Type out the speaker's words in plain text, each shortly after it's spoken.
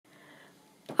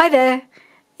Hi there,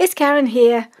 it's Karen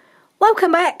here.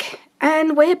 Welcome back,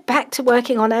 and we're back to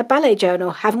working on our ballet journal.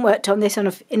 Haven't worked on this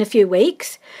in a few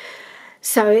weeks,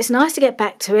 so it's nice to get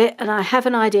back to it, and I have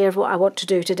an idea of what I want to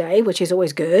do today, which is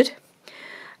always good.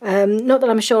 Not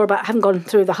that I'm sure about, I haven't gone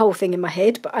through the whole thing in my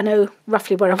head, but I know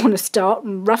roughly where I want to start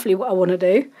and roughly what I want to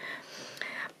do.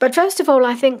 But first of all,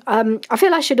 I think I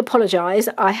feel I should apologise.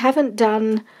 I haven't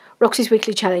done Roxy's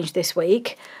Weekly Challenge this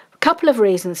week. A couple of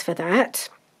reasons for that.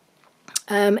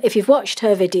 If you've watched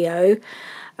her video,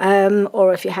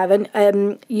 or if you haven't,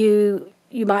 you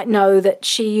might know that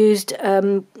she used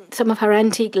some of her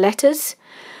antique letters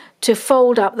to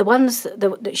fold up. The ones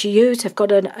that she used have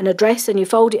got an address, and you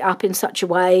fold it up in such a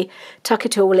way, tuck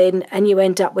it all in, and you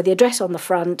end up with the address on the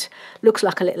front. Looks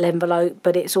like a little envelope,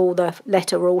 but it's all the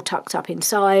letter all tucked up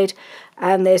inside,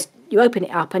 and you open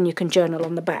it up and you can journal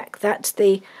on the back. That's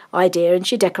the idea, and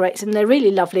she decorates them. They're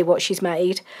really lovely what she's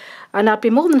made, and I'd be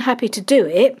more than happy to do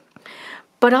it,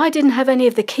 but I didn't have any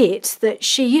of the kits that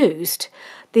she used.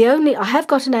 I have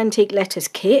got an antique letters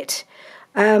kit,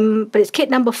 but it's kit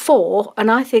number 4,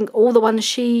 and I think all the ones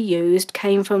she used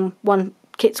came from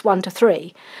kits 1 to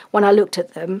 3 when I looked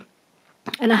at them.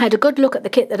 And I had a good look at the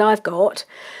kit that I've got,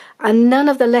 and none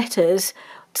of the letters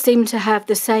seem to have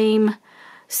the same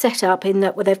setup in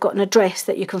that where they've got an address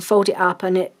that you can fold it up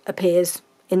and it appears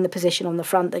in the position on the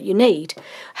front that you need,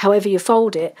 however you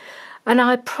fold it. And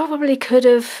I probably could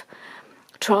have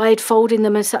tried folding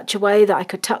them in such a way that I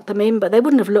could tuck them in, but they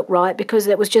wouldn't have looked right because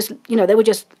it was just, they were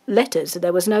just letters.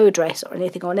 There was no address or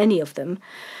anything on any of them.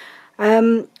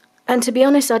 And to be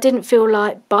honest, I didn't feel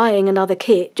like buying another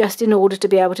kit just in order to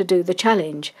be able to do the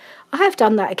challenge. I have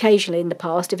done that occasionally in the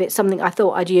past if it's something I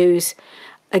thought I'd use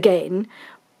again.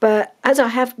 But as I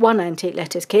have one antique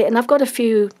letters kit, and I've got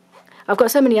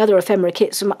so many other ephemera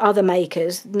kits from other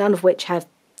makers, none of which have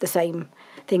the same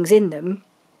things in them.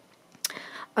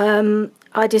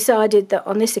 I decided that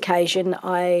on this occasion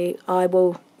I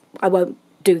won't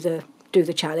do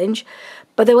the challenge.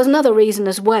 But there was another reason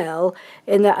as well,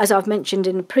 in that, as I've mentioned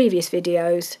in previous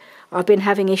videos, I've been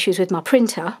having issues with my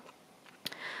printer,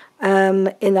 in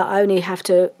that I only have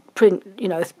to print,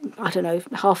 I don't know,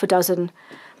 half a dozen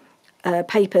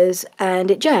papers, and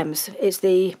it jams. It's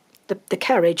the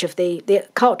carriage of the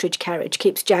cartridge carriage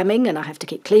keeps jamming, and I have to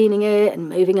keep cleaning it and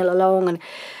moving it along,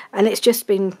 and it's just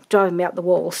been driving me up the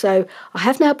wall. So I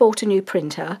have now bought a new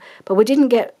printer, but we didn't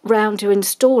get round to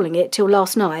installing it till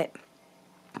last night.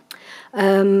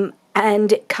 And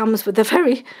it comes with a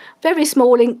very, very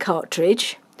small ink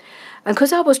cartridge. And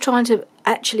because I was trying to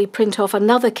actually print off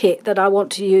another kit that I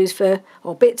want to use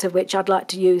or bits of which I'd like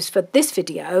to use for this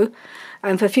video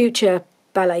and for future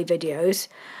ballet videos,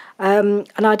 and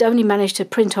I'd only managed to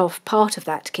print off part of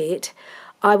that kit,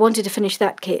 I wanted to finish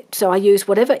that kit. So I used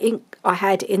whatever ink I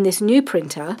had in this new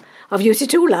printer. I've used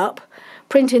it all up,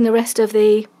 printing the rest of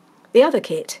the other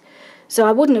kit. So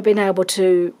I wouldn't have been able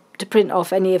to print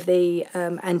off any of the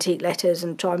antique letters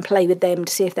and try and play with them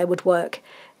to see if they would work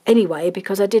anyway,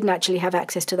 because I didn't actually have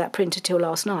access to that printer till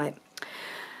last night.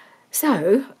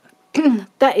 So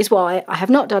that is why I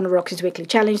have not done a Roxy's Weekly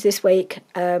Challenge this week.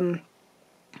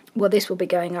 Well, this will be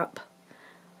going up.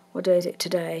 What day is it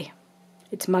today?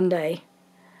 It's Monday.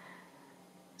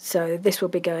 So this will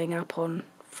be going up on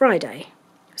Friday.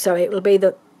 So it will be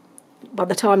by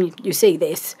the time you see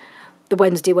this, the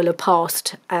Wednesday will have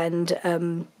passed, and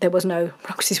there was no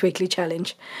Roxy's Weekly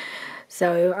Challenge.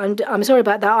 So I'm sorry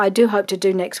about that. I do hope to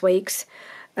do next week's.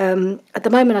 At the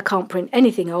moment I can't print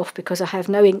anything off because I have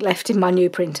no ink left in my new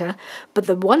printer. But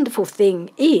the wonderful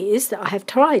thing is that I have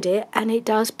tried it and it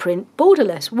does print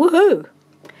borderless. Woohoo!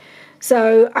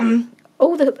 So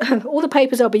all the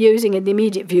papers I'll be using in the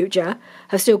immediate future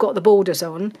have still got the borders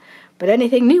on, but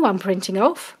anything new I'm printing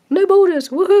off, no borders.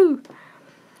 Woohoo!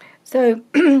 So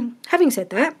having said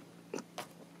that,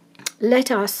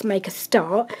 let us make a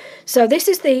start. So this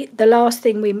is the last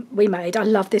thing we made. I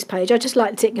love this page. I just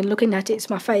like sitting and looking at it. It's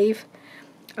my fave.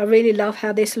 I really love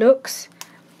how this looks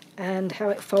and how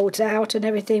it folds out and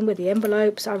everything with the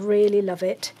envelopes. I really love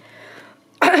it.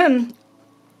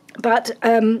 But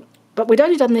we'd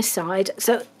only done this side,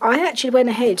 so I actually went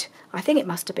ahead. I think it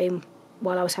must have been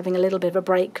while I was having a little bit of a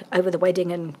break over the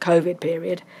wedding and COVID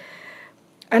period.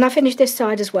 And I finished this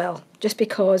side as well, just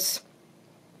because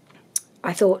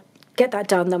I thought, get that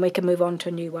done, then we can move on to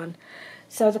a new one.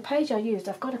 So the page I used,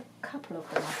 I've got a couple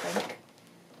of them, I think.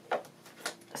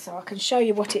 So I can show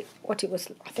you what it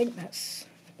was. I think that's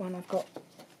one I've got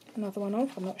another one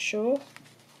of, I'm not sure.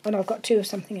 Oh no, I've got two of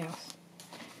something else.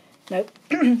 Nope.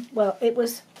 Well,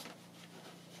 it's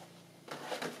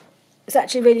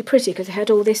actually really pretty because it had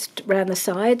all this around the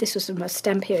side. This was from a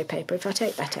Stamperia paper. If I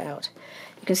take that out,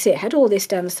 You can see it had all this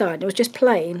down the side, and it was just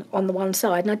plain on the one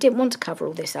side, and I didn't want to cover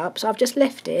all this up, so I've just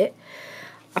left it.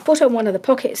 I put on one of the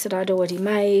pockets that I'd already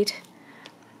made,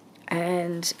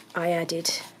 and I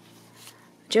added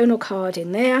a journal card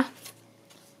in there,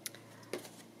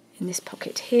 in this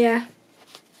pocket here.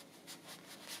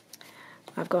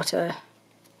 I've got a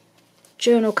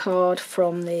journal card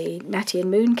from the Natty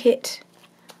and Moon kit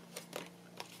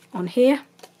on here.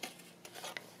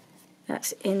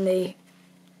 That's in the,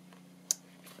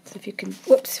 so if you can,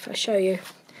 whoops, if I show you,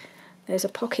 there's a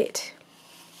pocket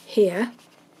here.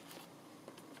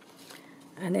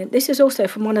 And then this is also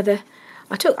from one of the,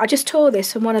 I just tore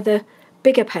this from one of the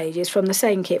bigger pages from the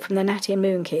same kit, from the Natty and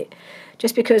Moon kit,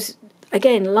 just because,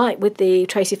 again, like with the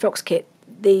Tracy Fox kit,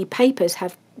 the papers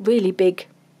have really big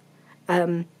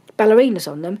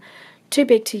ballerinas on them, too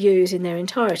big to use in their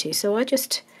entirety, so I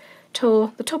just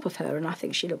tore the top of her, and I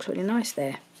think she looks really nice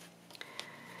there.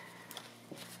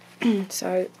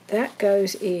 So that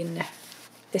goes in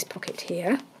this pocket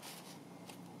here.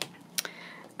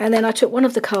 And then I took one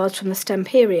of the cards from the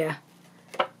Stamperia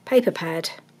paper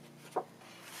pad,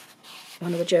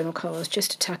 one of the journal cards,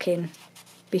 just to tuck in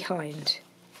behind,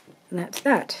 and that's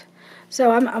that. So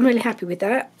I'm really happy with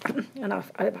that. And I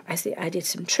added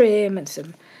some trim and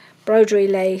some broderie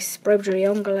lace, broderie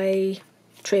onglet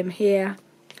trim here,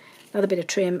 another bit of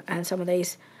trim, and some of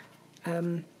these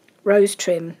rose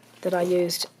trim that I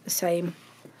used the same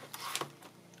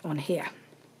on here.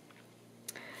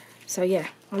 So yeah,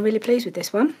 I'm really pleased with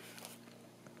this one.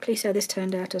 Pleased how this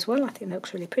turned out as well. I think it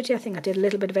looks really pretty. I think I did a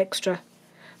little bit of extra.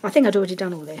 I think I'd already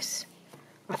done all this.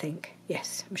 I think,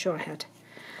 yes, I'm sure I had.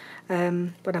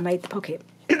 But I made the pocket.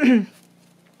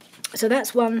 So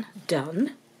that's one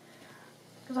done.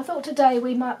 Because I thought today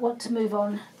we might want to move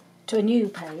on to a new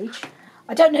page.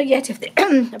 I don't know yet if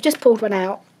I've just pulled one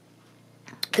out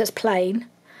that's plain.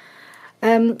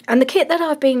 And the kit that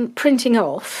I've been printing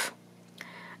off,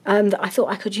 that I thought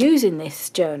I could use in this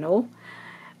journal,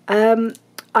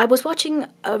 I was watching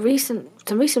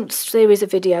some recent series of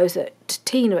videos that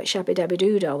Tina at Shabby Dabby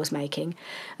Doodah was making,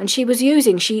 and she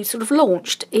sort of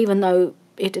launched, even though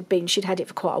she'd had it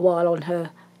for quite a while on her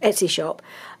Etsy shop,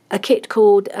 a kit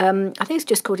called, I think it's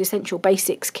just called Essential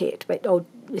Basics Kit, or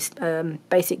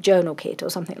Basic Journal Kit or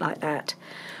something like that,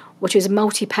 which is a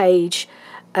multi-page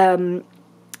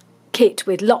kit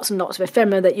with lots and lots of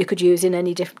ephemera that you could use in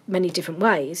many different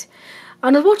ways.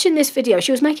 And I was watching this video.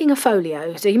 She was making a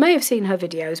folio, so you may have seen her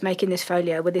videos making this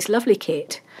folio with this lovely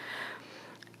kit.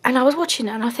 And I was watching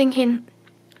it and I'm thinking,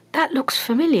 that looks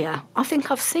familiar. I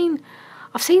think I've seen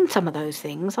some of those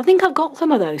things. I think I've got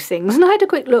some of those things. And I had a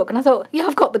quick look and I thought, yeah,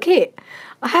 I've got the kit.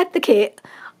 I had the kit.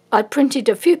 I printed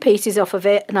a few pieces off of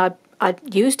it, and I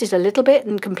used it a little bit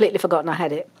and completely forgotten I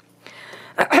had it.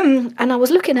 And I was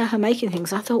looking at her making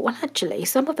things. I thought, well, actually,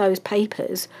 some of those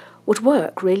papers would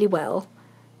work really well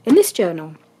in this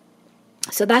journal.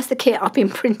 So that's the kit I've been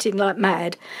printing like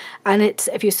mad. And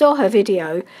if you saw her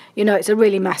video, you know it's a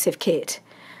really massive kit.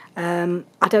 I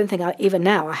don't think even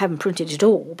now I haven't printed it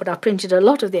all, but I've printed a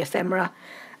lot of the ephemera,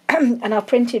 and I've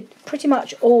printed pretty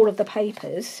much all of the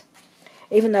papers,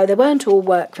 even though they won't all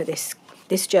work for this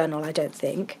journal, I don't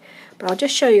think. But I'll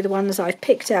just show you the ones I've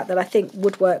picked out that I think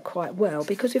would work quite well,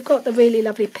 because we've got the really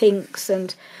lovely pinks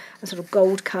and sort of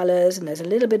gold colours, and there's a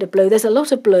little bit of blue. There's a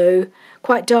lot of blue,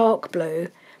 quite dark blue,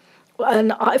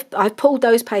 and I've pulled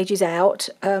those pages out.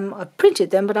 I've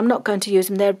printed them, but I'm not going to use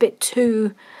them. They're a bit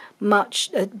too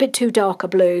darker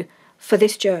blue for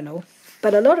this journal.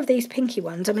 But a lot of these pinky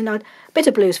ones, I mean, a bit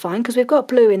of blue is fine because we've got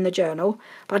blue in the journal,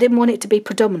 but I didn't want it to be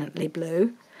predominantly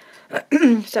blue.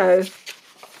 So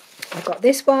I've got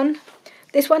this one.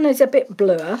 This one is a bit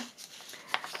bluer,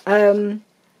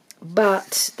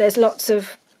 but there's lots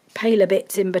of paler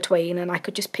bits in between, and I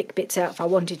could just pick bits out if I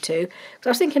wanted to. Because I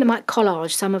was thinking I might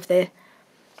collage some of the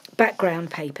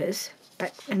background papers,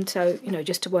 and so, you know,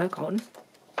 just to work on.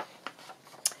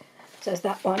 So there's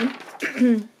that one,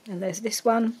 and there's this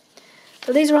one.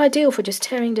 So these are ideal for just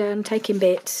tearing down, taking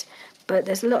bits, but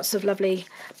there's lots of lovely,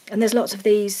 and there's lots of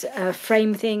these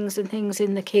frame things and things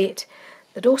in the kit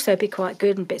that'd also be quite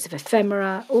good, and bits of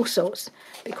ephemera, all sorts.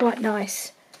 Be quite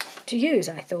nice to use,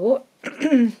 I thought.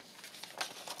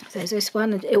 So there's this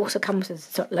one. It also comes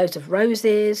with loads of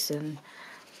roses and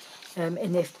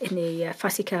in the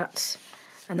fussy cuts,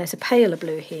 and there's a paler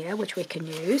blue here which we can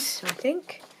use, I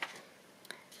think.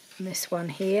 And this one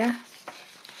here.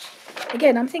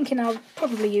 Again, I'm thinking I'll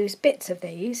probably use bits of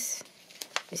these.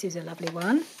 This is a lovely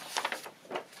one.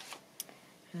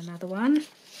 And another one.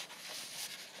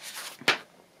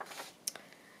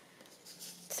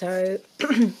 So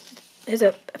there's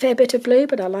a fair bit of blue,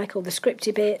 but I like all the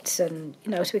scripty bits, and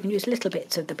you know, so we can use little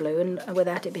bits of the blue and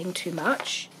without it being too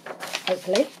much,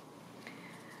 hopefully.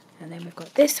 And then we've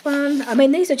got this one. I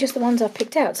mean, these are just the ones I've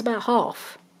picked out. It's about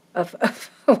half of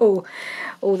all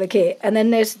the kit. And then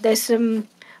there's some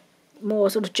more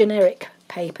sort of generic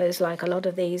papers, like a lot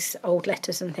of these old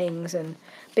letters and things, and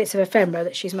bits of ephemera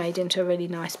that she's made into a really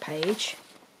nice page.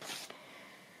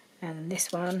 And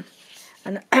this one.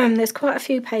 And there's quite a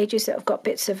few pages that have got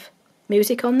bits of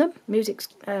music on them. Music's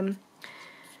sort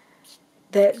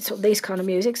of these kind of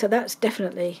music. So that's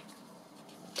definitely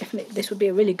this would be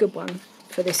a really good one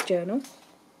for this journal.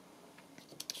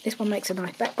 This one makes a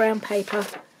nice background paper,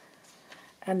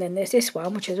 and then there's this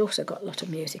one which has also got a lot of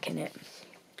music in it.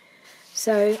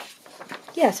 So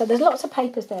yeah, so there's lots of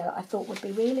papers there that I thought would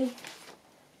be really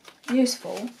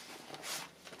useful.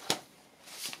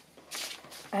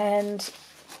 And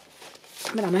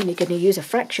I mean, I'm only going to use a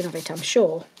fraction of it, I'm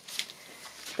sure,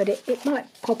 but it might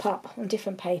pop up on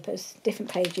different papers, different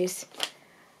pages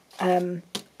on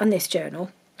this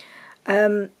journal.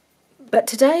 But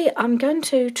today I'm going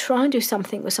to try and do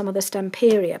something with some of the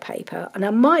Stamperia paper, and I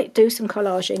might do some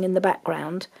collaging in the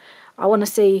background. I want to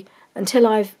see, until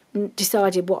I've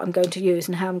decided what I'm going to use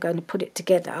and how I'm going to put it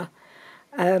together.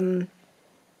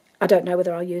 I don't know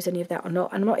whether I'll use any of that or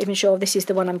not. I'm not even sure if this is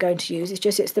the one I'm going to use. It's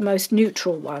just it's the most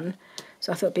neutral one,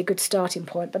 so I thought it'd be a good starting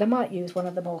point. But I might use one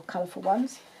of the more colourful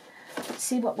ones. Let's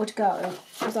see what would go,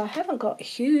 because I haven't got a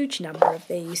huge number of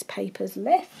these papers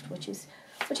left, which is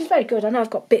very good. I know I've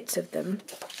got bits of them,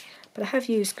 but I have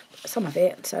used some of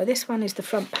it. So this one is the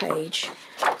front page.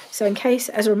 So in case,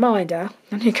 as a reminder,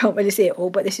 and you can't really see it all,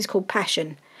 but this is called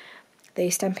Passion, the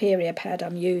Stamperia pad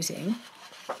I'm using.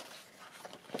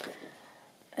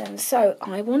 And so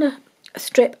I want to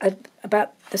strip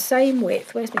about the same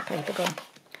width. Where's my paper gone?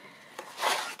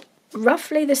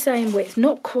 Roughly the same width,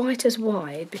 not quite as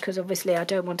wide, because obviously I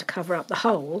don't want to cover up the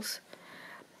holes,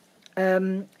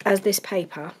 as this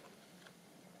paper,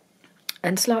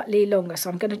 and slightly longer. So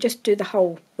I'm going to just do the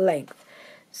whole length.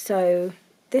 So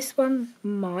this one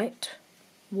might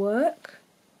work.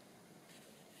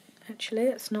 Actually,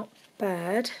 it's not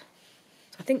bad.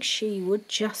 I think she would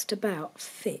just about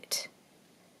fit.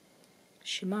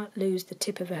 She might lose the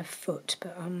tip of her foot,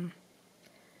 but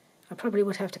I probably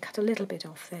would have to cut a little bit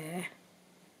off there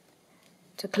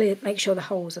to make sure the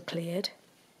holes are cleared.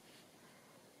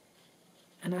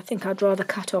 And I think I'd rather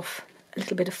cut off a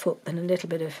little bit of foot than a little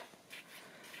bit of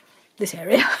this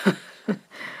area.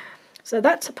 So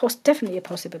that's definitely a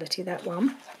possibility, that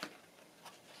one.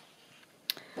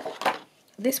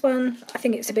 This one, I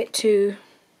think it's a bit too...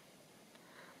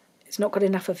 It's not got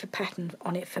enough of a pattern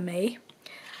on it for me.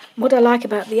 What I like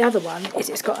about the other one is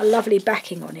it's got a lovely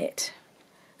backing on it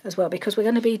as well, because we're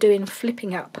going to be doing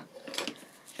flipping up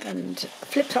and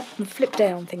flipped up and flip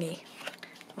down thingy.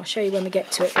 I'll show you when we get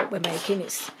to it what we're making.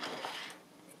 It's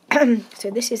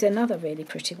so this is another really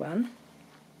pretty one.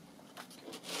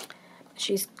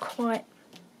 She's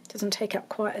doesn't take up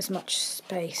quite as much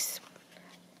space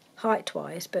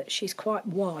height-wise, but she's quite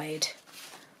wide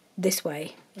this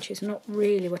way, which is not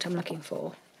really what I'm looking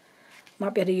for.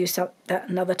 Might be able to use that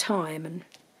another time and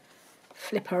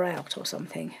flip her out or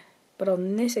something. But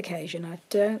on this occasion, I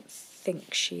don't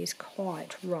think she's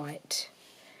quite right.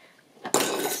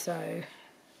 So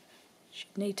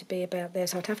she'd need to be about there.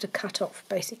 So I'd have to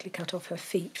basically cut off her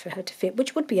feet for her to fit,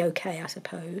 which would be okay, I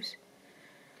suppose.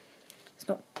 It's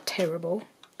not terrible,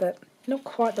 but not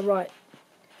quite the right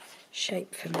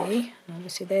shape for me. And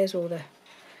obviously, there's all the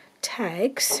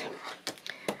tags.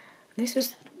 This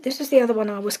is the other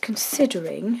one I was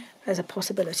considering as a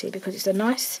possibility, because it's a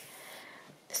nice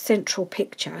central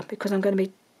picture, because I'm going to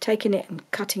be taking it and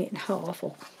cutting it in half,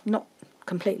 or not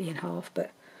completely in half,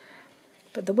 but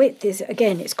the width is,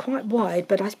 again, it's quite wide,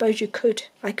 but I suppose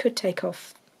I could take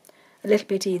off a little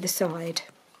bit either side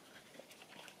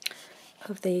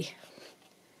of the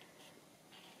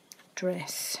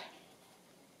dress.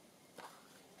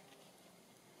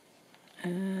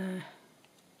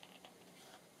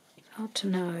 Hard to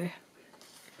know.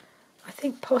 I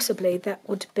think possibly that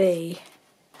would be...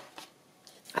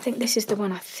 I think this is the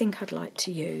one I think I'd like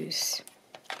to use.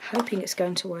 Hoping it's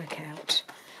going to work out.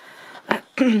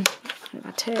 If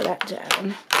I tear that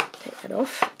down, take that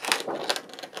off.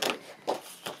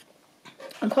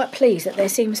 I'm quite pleased that there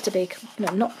seems to be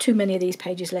not too many of these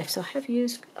pages left, so I have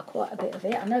used quite a bit of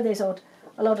it. I know there's a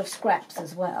lot of scraps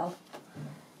as well,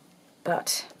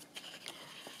 but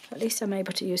at least I'm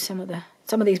able to use some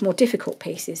of these more difficult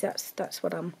pieces. That's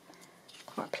what I'm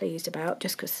quite pleased about,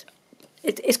 just because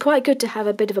it's quite good to have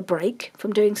a bit of a break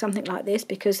from doing something like this,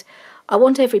 because I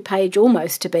want every page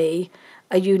almost to be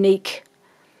a unique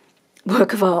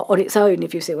work of art on its own,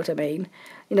 if you see what I mean.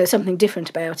 You know, something different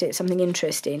about it, something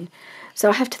interesting. So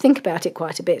I have to think about it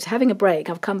quite a bit. So having a break,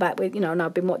 I've come back with, you know, and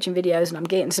I've been watching videos and I'm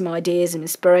getting some ideas and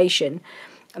inspiration.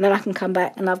 And then I can come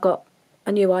back and I've got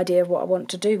a new idea of what I want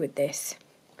to do with this,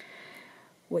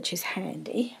 which is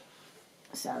handy.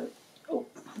 So, oh,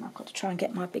 I've got to try and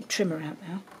get my big trimmer out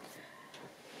now.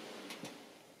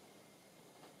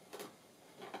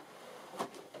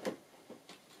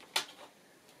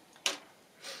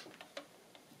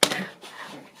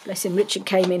 Bless him, Richard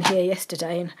came in here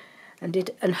yesterday and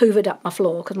hoovered up my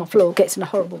floor, because my floor gets in a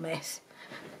horrible mess.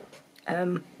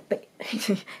 But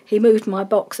he moved my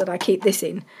box that I keep this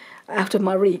in out of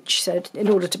my reach, so in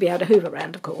order to be able to hoover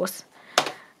around, of course.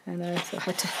 And so I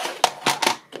had to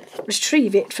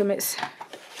retrieve it from its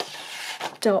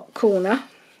dark corner.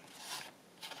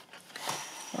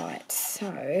 Right, so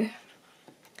I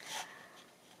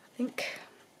think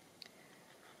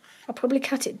I'll probably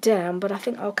cut it down, but I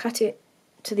think I'll cut it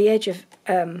to the edge of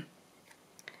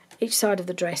each side of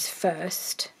the dress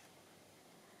first,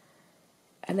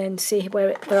 and then see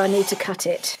where I need to cut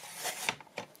it.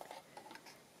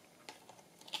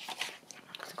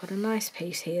 I've got a nice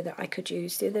piece here that I could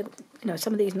use. You know,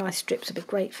 some of these nice strips would be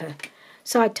great for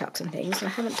side tucks and things, and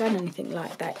I haven't done anything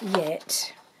like that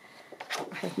yet.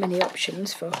 I have many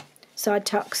options for side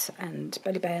tucks and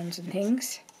belly bands and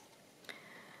things.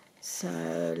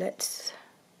 So let's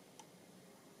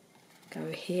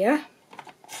go here.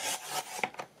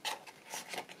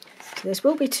 So this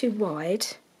will be too wide,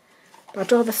 but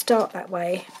I'd rather start that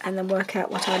way and then work out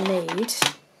what I need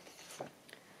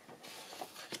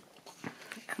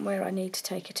and where I need to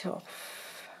take it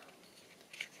off.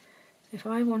 If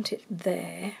I want it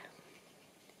there,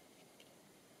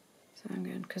 so I'm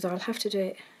going, because I'll have to do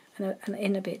it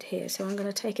in a bit here, so I'm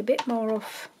going to take a bit more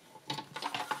off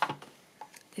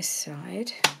this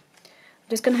side.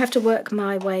 Just going to have to work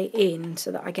my way in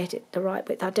so that I get it the right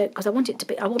width. I don't, because I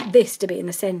want this to be in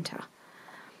the centre.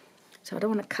 So I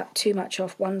don't want to cut too much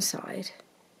off one side.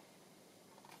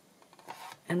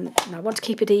 And I want to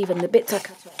keep it even. The bits I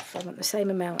cut off, I want the same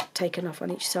amount taken off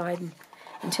on each side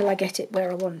until I get it where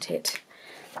I want it.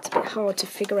 It's a bit hard to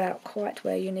figure out quite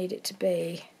where you need it to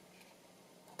be.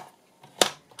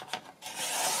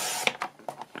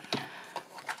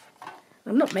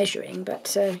 I'm not measuring,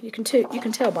 but you can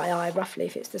tell by eye roughly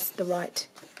if it's the right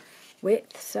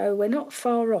width. So we're not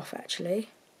far off, actually.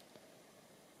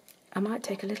 I might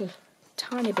take a little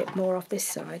tiny bit more off this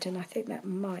side, and I think that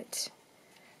might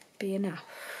be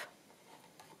enough.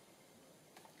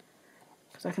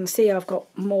 Because I can see I've got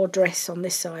more dress on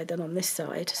this side than on this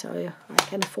side, so I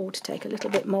can afford to take a little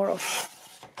bit more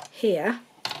off here.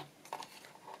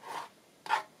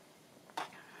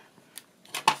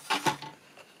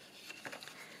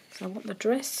 I want the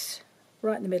dress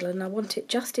right in the middle, and I want it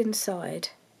just inside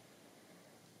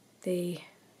the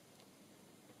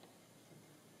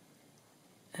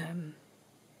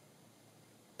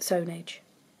sewn edge.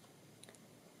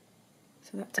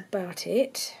 So that's about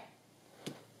it.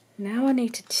 Now I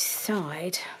need to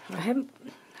decide, I've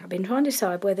been trying to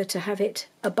decide whether to have it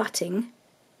abutting,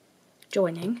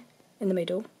 joining in the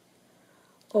middle,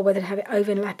 or whether to have it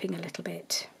overlapping a little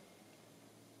bit.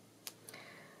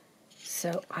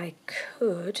 So I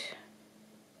could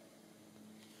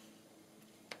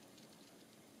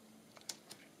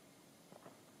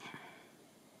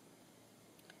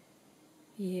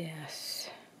yes.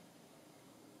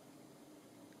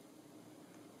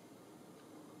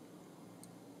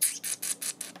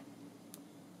 If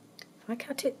I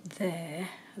cut it there,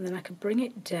 and then I could bring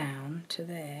it down to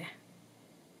there,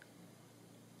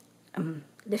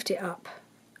 lift it up,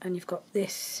 and you've got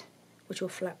this which will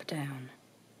flap down.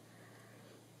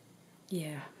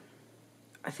 Yeah,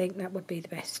 I think that would be the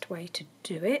best way to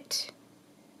do it.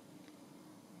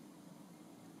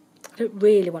 I don't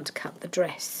really want to cut the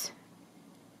dress,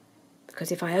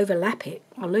 because if I overlap it,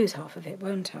 I'll lose half of it,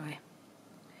 won't I?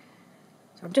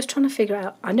 So I'm just trying to figure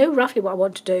out, I know roughly what I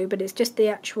want to do, but it's just the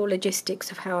actual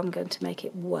logistics of how I'm going to make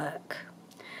it work.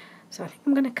 So I think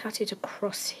I'm going to cut it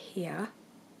across here.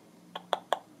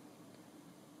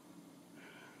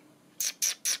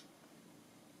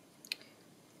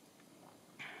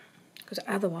 Because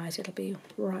otherwise it'll be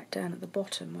right down at the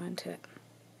bottom, won't it?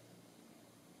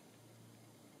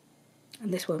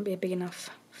 And this won't be a big enough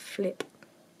flap,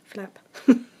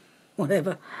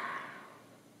 whatever.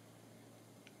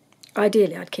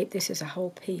 Ideally I'd keep this as a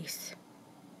whole piece.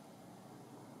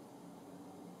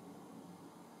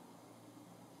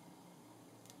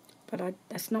 But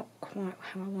that's not quite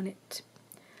how I want it to.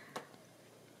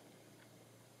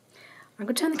 I'm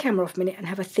going to turn the camera off a minute and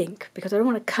have a think, because I don't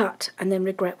want to cut and then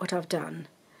regret what I've done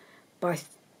by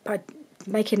by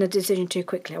making a decision too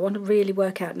quickly. I want to really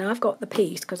work out. Now I've got the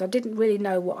piece, because I didn't really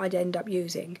know what I'd end up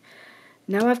using.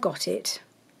 Now I've got it.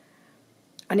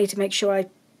 I need to make sure I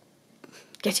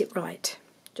get it right.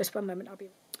 Just one moment, I'll be...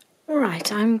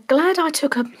 Right, I'm glad I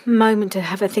took a moment to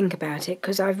have a think about it,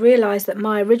 because I've realised that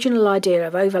my original idea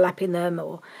of overlapping them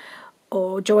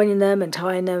or joining them and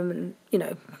tying them and, you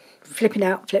know, flipping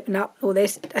out, flipping up, all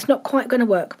this, that's not quite going to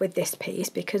work with this piece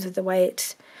because of the way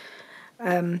it's,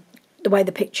 the way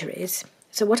the picture is.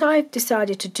 So what I've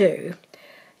decided to do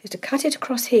is to cut it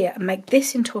across here and make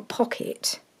this into a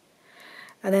pocket,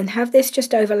 and then have this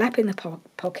just overlapping the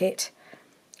pocket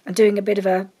and doing a bit of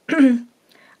a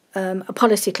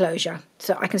policy closure,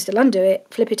 so I can still undo it,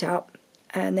 flip it up,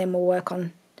 and then we'll work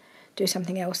on do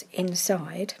something else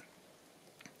inside.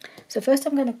 So first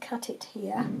I'm going to cut it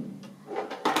here.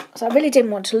 So I really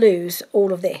didn't want to lose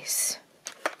all of this.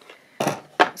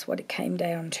 That's what it came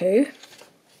down to.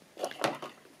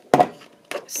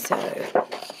 So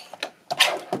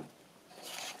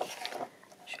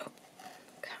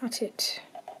cut it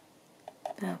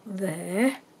out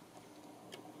there.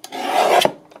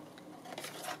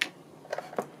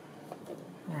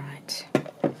 Right.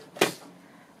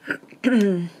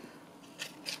 And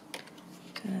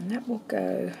that will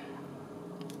go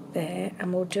there,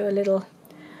 and we'll do a little,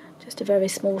 just a very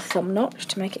small thumb notch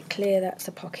to make it clear that's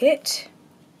a pocket.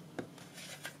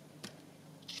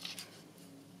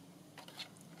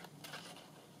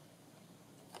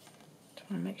 Try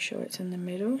and make sure it's in the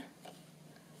middle.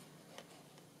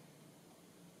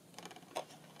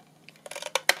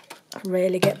 I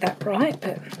rarely get that right,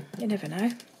 but you never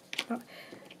know.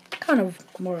 Kind of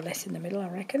more or less in the middle, I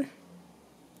reckon.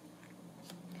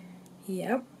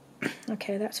 Yep.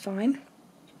 Okay, that's fine.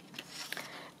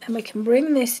 And we can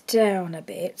bring this down a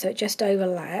bit so it just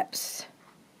overlaps,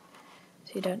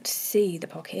 so you don't see the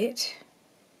pocket.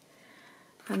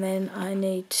 And then I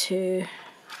need to,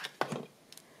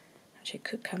 actually it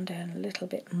could come down a little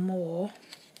bit more,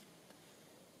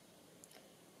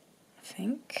 I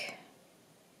think.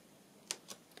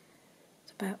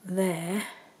 It's about there.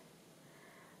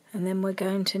 And then we're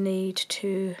going to need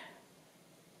to,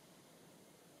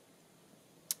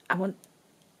 I want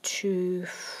to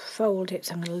fold it,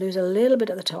 so I'm going to lose a little bit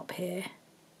at the top here.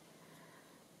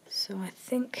 So I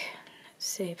think, let's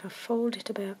see, if I fold it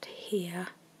about here,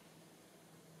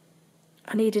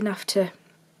 I need enough to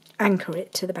anchor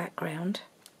it to the background.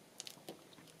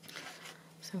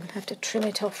 So I'm going to have to trim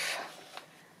it off.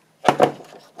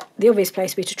 The obvious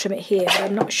place would be to trim it here, but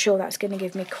I'm not sure that's going to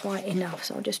give me quite enough,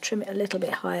 so I'll just trim it a little bit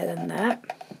higher than that.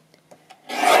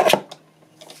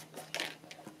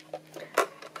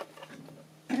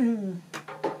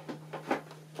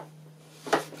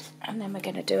 And then we're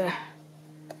going to do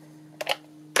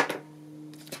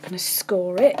going to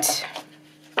score it.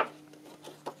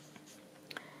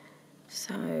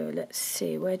 So let's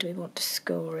see, where do we want to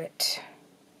score it?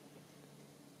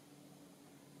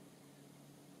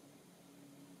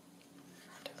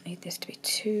 Need this to be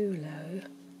too low.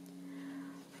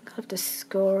 I think I'll have to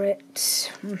score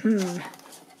it. I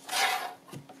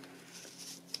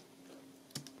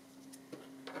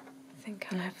think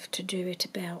I'll have to do it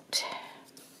about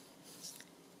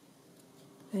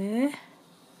there.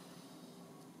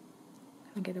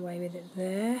 I'll get away with it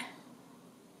there.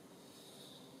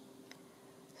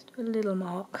 Just do a little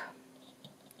mark,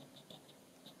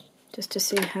 just to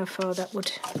see how far that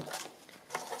would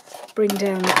bring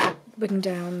down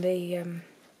the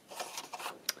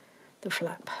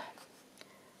flap.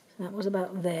 So that was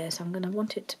about there, so I'm going to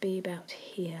want it to be about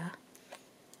here.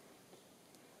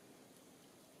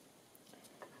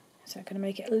 So I'm going to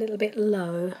make it a little bit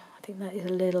low. I think that is a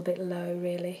little bit low,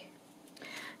 really.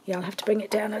 Yeah, I'll have to bring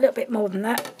it down a little bit more than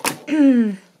that.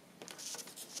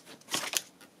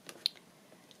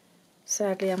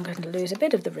 Sadly, I'm going to lose a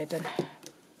bit of the ribbon,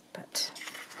 but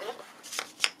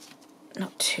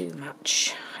not too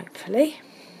much, hopefully.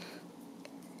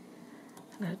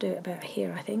 I'm going to do it about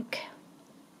here, I think.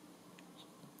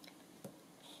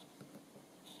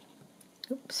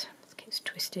 Oops, it keeps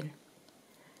twisting.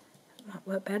 That might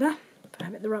work better if I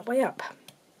have it the right way up.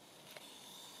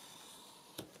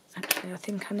 Actually, I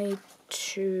think I need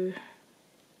to...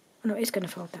 Oh, no, it's going to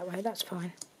fold that way, that's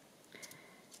fine.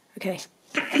 Okay.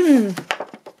 Then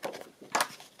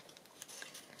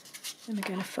we're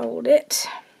going to fold it.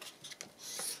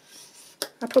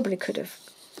 I probably could have,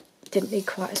 didn't need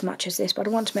quite as much as this, but I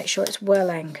want to make sure it's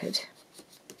well anchored.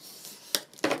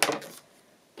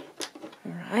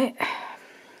 Alright.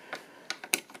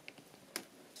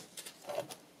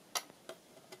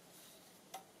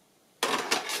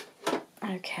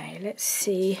 Okay, let's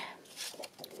see.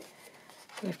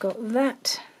 We've got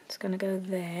that. Let's going to go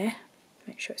there.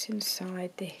 Make sure it's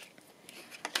inside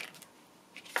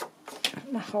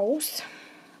my holes.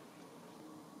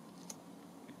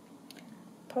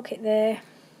 Pocket there.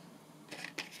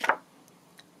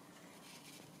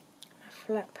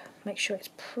 Flap. Make sure it's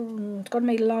got to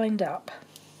be lined up.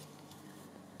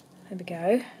 There we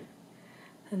go.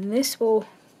 And this will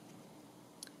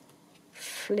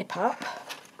flip up.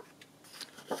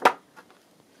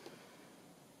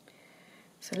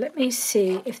 So let me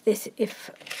see if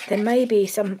there may be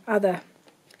some other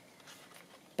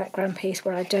background piece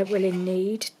where I don't really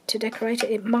need to decorate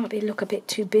it. It might look a bit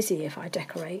too busy if I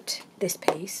decorate this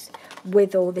piece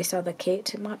with all this other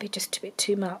kit. It might be just a bit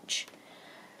too much.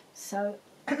 So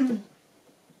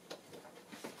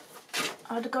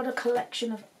I've got a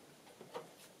collection of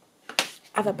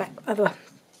other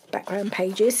background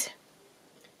pages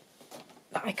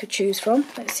that I could choose from.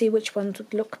 Let's see which ones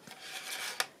would look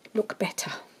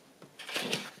better.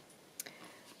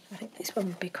 I think this one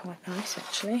would be quite nice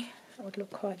actually. That would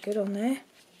look quite good on there.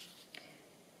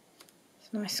 It's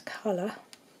a nice colour.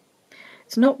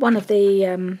 It's not one of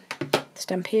the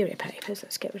Stamperia papers.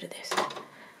 Let's get rid of this.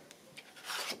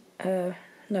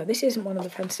 No, this isn't one of the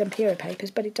Stamperia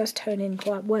papers, but it does tone in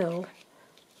quite well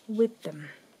with them.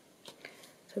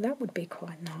 So that would be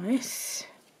quite nice.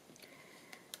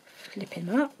 Flip him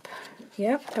up.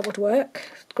 Yep, that would work.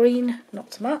 Green,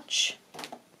 not so much.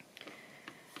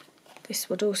 This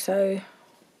would also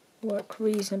work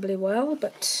reasonably well,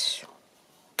 but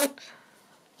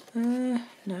no.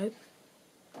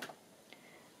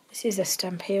 This is a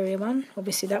Stamperia one.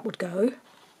 Obviously that would go.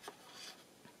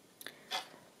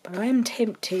 But I am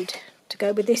tempted to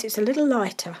go with this. It's a little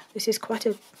lighter. This is quite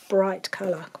a bright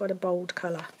colour, quite a bold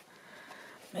colour.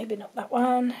 Maybe not that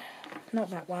one. Not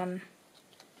that one.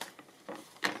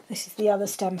 This is the other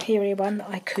Stamperia one that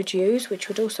I could use, which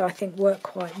would also, I think, work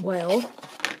quite well.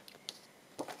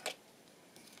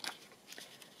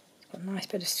 It's got a nice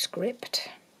bit of script.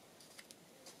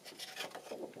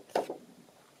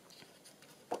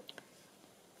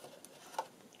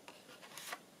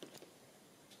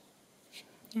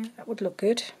 Yeah, that would look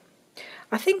good.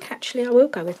 I think actually I will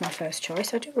go with my first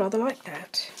choice. I do rather like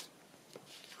that.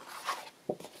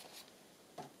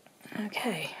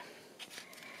 Okay.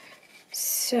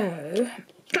 So,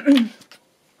 the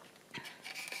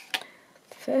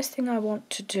first thing I want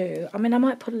to do, I mean I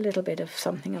might put a little bit of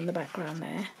something on the background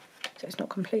there, so it's not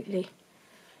completely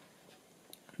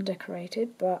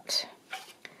decorated, but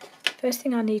first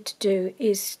thing I need to do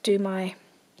is do my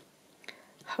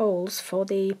holes for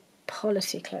the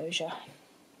policy closure.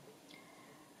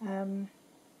 I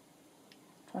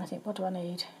think, what do I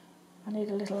need? I need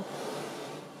a little...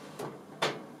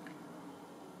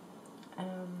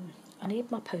 I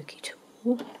need my pokey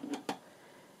tool.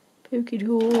 Pokey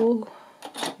tool,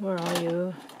 where are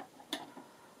you?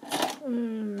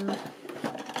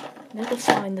 Never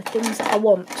find the things that I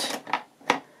want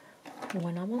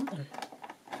when I want them.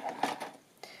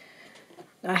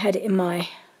 I had it in a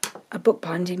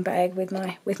bookbinding bag with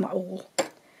my awl.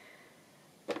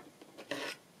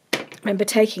 I remember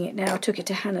taking it now. I took it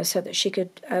to Hannah so that she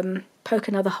could poke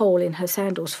another hole in her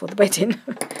sandals for the wedding.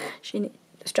 The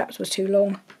straps was too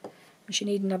long and she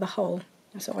needed another hole.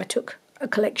 So I took a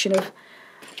collection of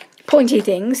pointy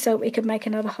things so we could make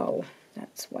another hole.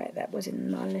 That's why that was in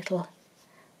my little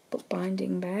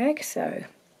bookbinding bag. So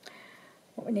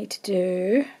what we need to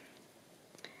do,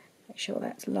 make sure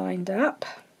that's lined up.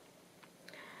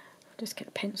 I'll just get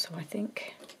a pencil, I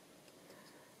think,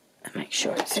 and make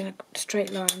sure it's in a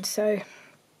straight line. So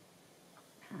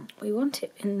we want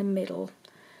it in the middle,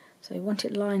 so we want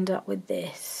it lined up with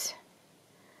this.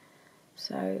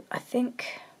 So I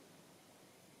think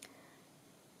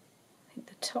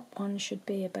the top one should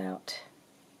be about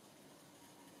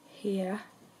here,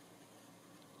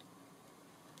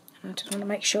 and I just want to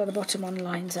make sure the bottom one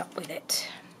lines up with it.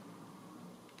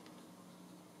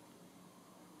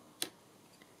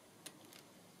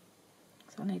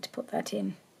 So I need to put that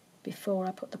in before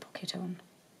I put the pocket on.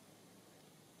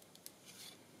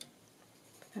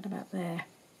 Put that about there.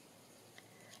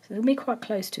 So they'll be quite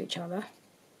close to each other.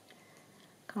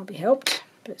 Can't be helped,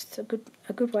 but it's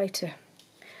a good way to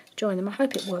join them. I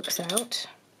hope it works out.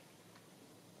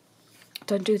 I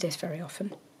don't do this very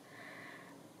often.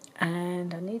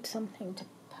 And I need something to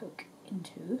poke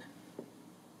into.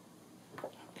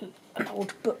 An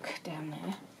old book down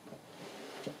there.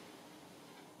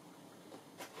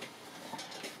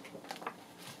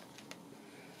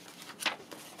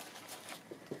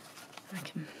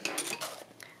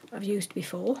 I've used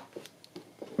before.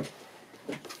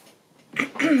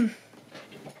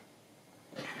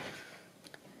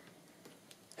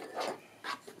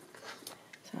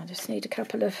 So I just made a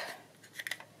couple of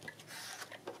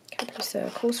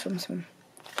circles from some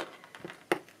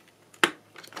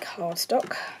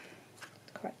cardstock.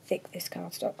 It's quite thick, this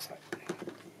cardstock, so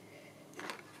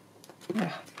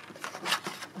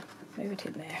move it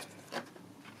in there.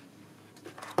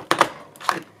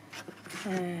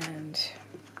 And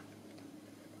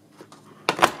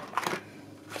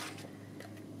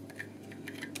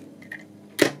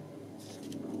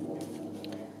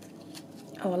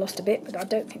oh, I lost a bit, but I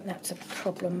don't think that's a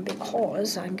problem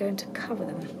because I'm going to cover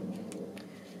them.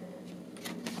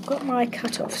 I've got my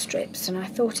cut-off strips, and I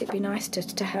thought it'd be nice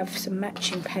to have some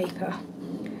matching paper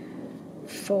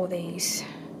for these.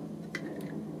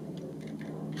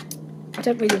 I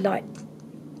don't really like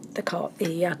the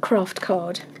craft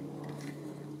card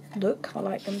look. I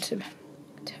like them to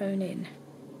tone in,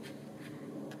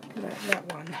 like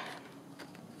that one.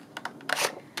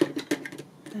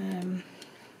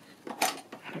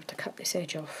 I have to cut this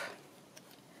edge off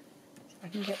so I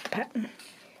can get the pattern.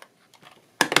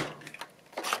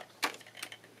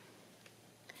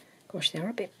 Gosh, they're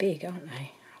a bit big, aren't they?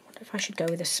 I wonder if I should go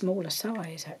with a smaller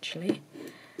size, actually.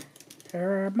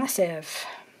 They're massive.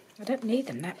 I don't need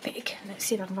them that big. Let's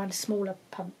see if I can find a smaller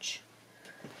punch.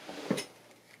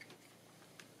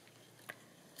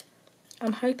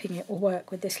 I'm hoping it will work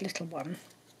with this little one.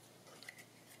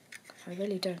 I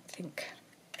really don't think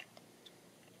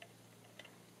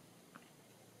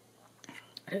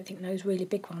those really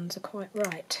big ones are quite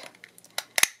right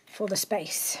for the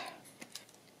space.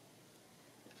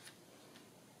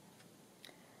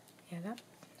 Yeah,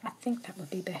 I think that would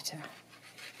be better.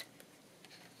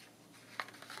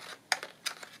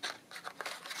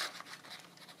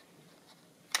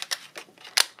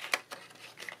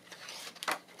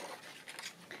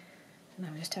 Now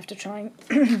I just have to try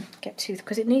and get to,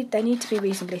 because they need to be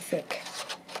reasonably thick.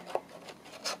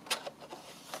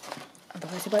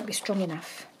 Otherwise they won't be strong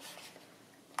enough.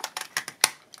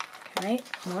 Okay,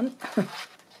 come on.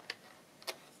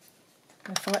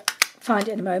 I'll find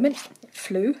it in a moment. It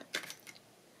flew.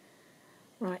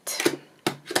 Right.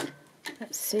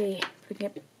 Let's see if we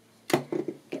can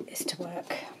get this to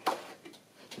work.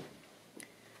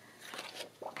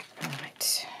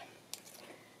 Right.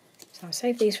 So I'll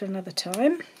save these for another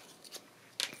time.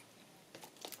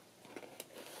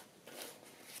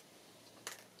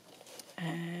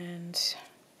 And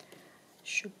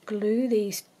should glue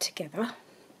these together.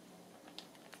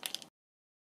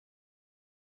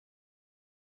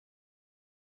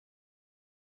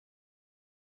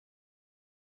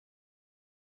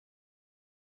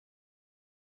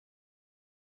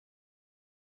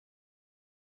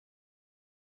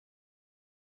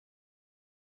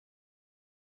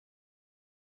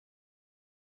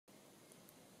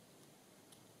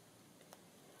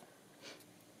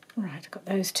 Right, I've got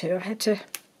those two. I had to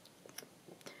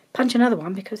punch another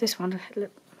one because this one, I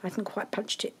hadn't quite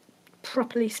punched it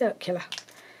properly circular.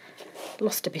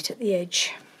 Lost a bit at the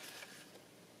edge.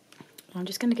 I'm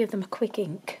just going to give them a quick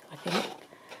ink, I think,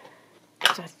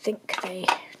 because I think they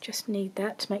just need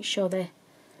that to make sure they're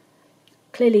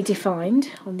clearly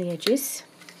defined on the edges.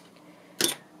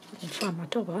 I can find my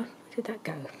dauber. Where did that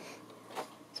go?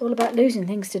 It's all about losing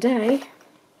things today.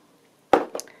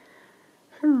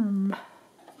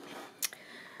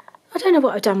 I don't know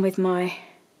what I've done with my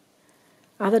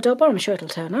other dauber. I'm sure it'll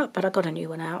turn up, but I got a new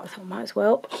one out. I thought I might as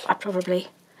well. I probably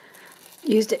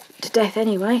used it to death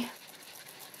anyway.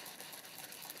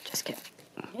 Just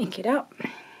ink it up.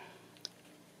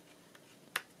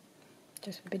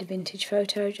 Just a bit of vintage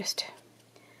photo, just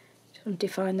want to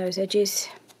define those edges.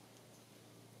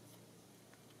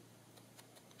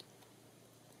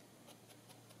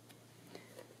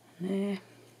 There.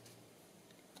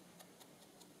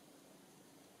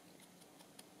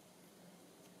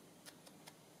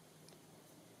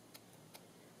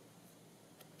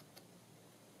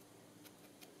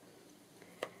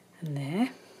 And there.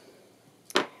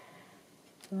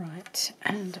 Right,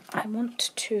 and I want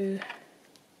to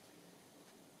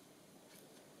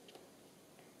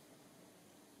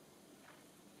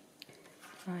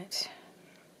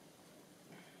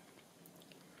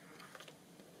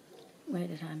where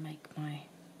did I make my,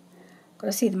 got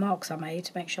to see the marks I made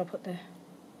to make sure I put the,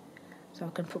 so I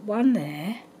can put one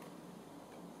there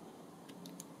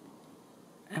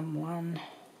and one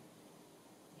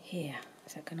here.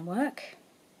 Is that going to work?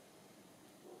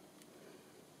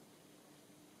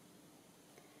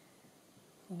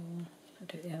 Or I'll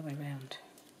do it the other way around.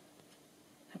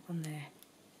 That one there.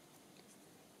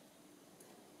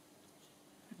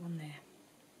 That one there.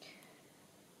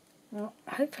 Well,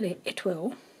 hopefully it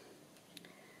will.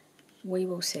 We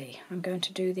will see. I'm going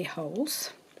to do the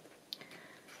holes.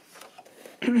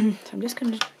 So I'm just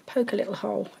going to poke a little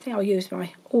hole. I think I'll use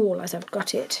my awl as I've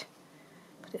got it,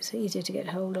 but it's easier to get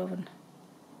hold of, and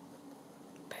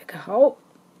poke a hole.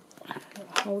 A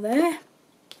little hole there.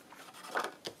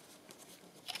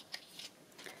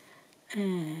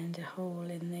 And a hole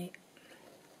in the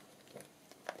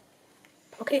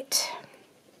pocket.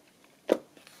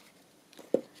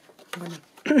 I'm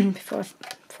gonna, before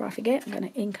I forget, I'm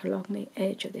going to ink along the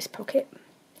edge of this pocket.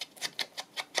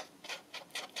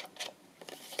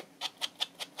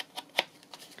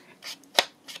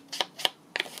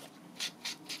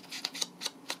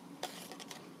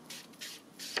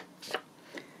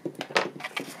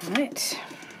 Right.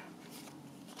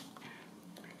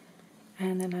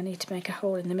 And then I need to make a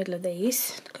hole in the middle of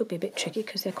these. It could be a bit tricky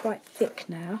because they're quite thick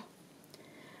now.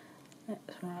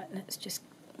 That's right, let's just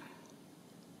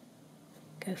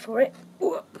go for it.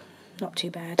 Ooh, not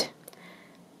too bad.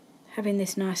 Having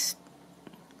this nice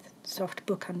soft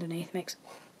book underneath makes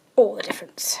all the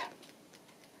difference.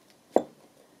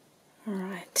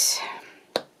 Alright.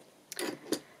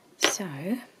 So,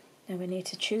 now we need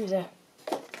to choose a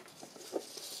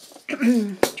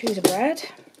choose a brad.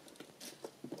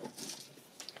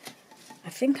 I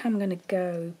think I'm going to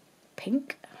go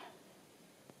pink.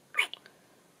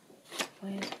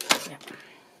 Yeah.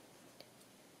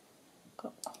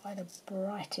 Got quite a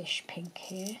brightish pink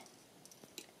here.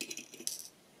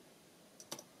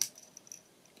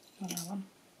 Another one.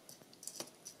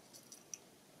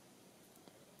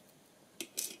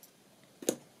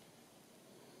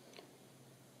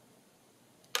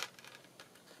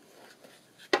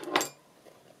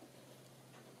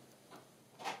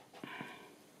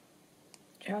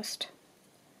 Just.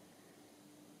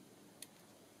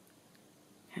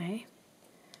 Okay.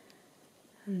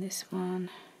 And this one.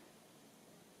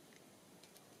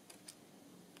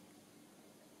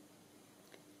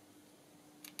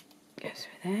 Goes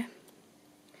through there.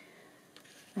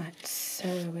 Right, so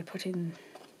we're putting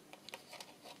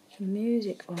the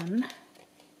music on.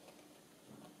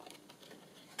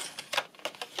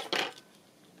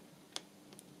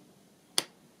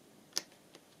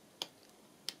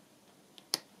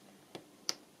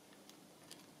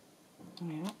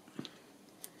 Yeah.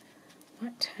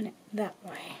 Might turn it that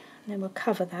way, and then we'll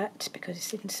cover that because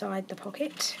it's inside the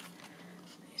pocket.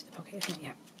 Here's the pocket, isn't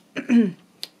it? Yeah.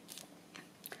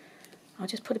 I'll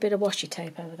just put a bit of washi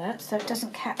tape over that so it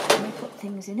doesn't catch when we put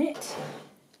things in it.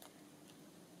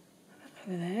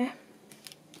 Over there.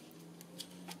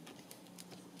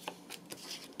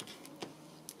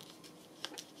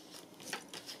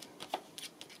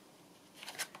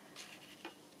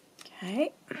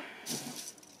 Okay.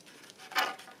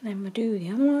 Then we'll do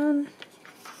the other one.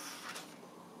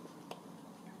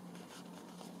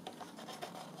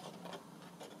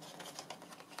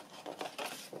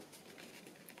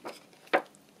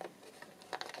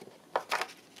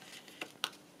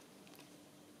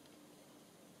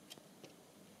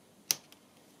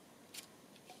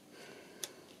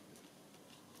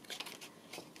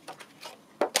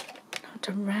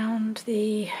 Around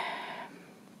the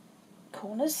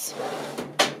corners.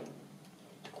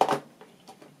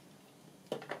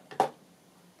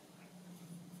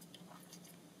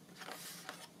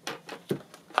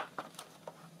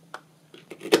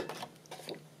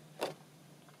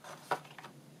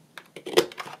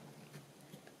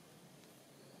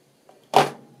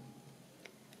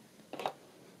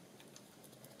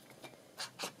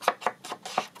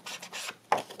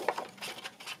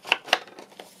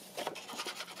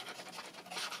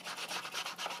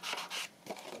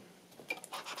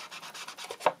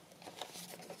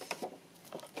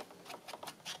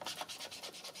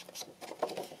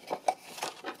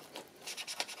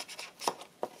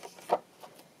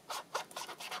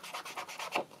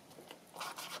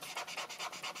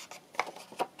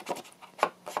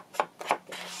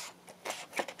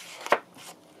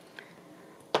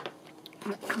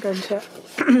 I'm going to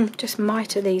just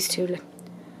mitre these two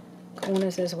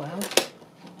corners as well.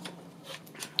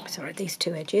 Sorry, these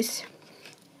two edges.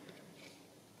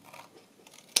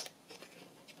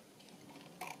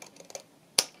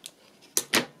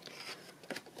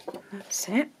 That's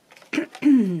it.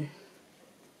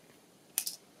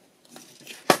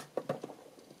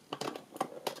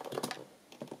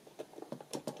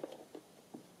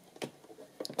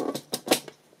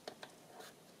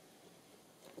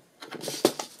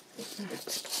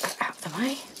 Out of the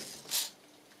way.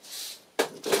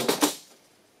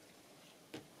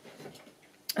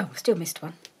 Oh, still missed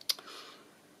one.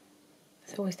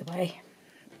 It's always the way.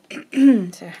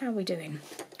 So how are we doing?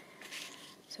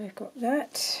 So we've got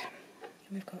that,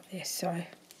 and we've got this. So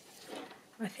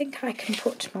I think I can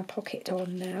put my pocket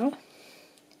on now.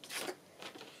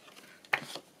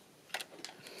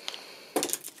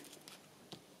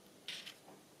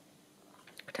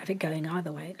 it going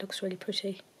either way. It looks really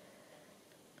pretty.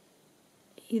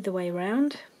 Either way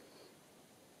round.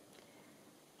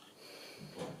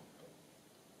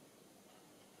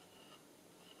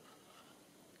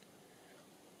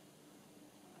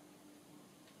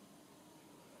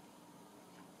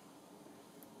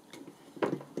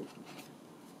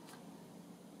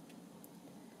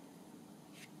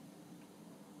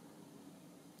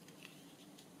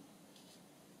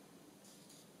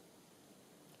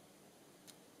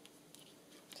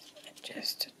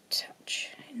 Just a touch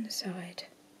inside.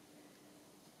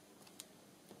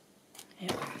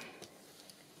 Yep.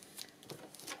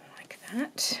 Like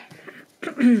that.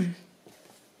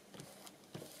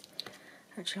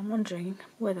 Actually, I'm wondering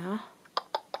whether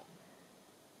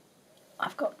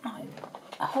I've got my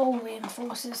hole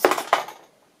reinforcers.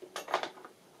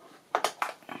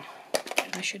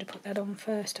 I should have put that on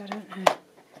first, I don't know.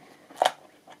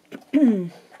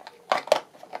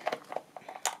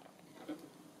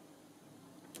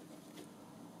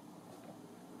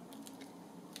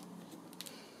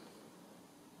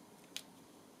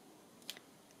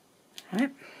 Right.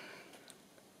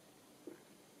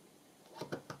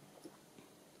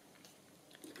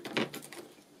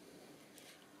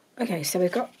 Okay, so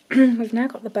we've now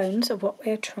got the bones of what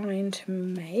we're trying to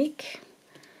make.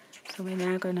 So we're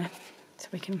now so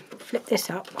we can flip this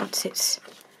up once it's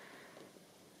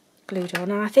glued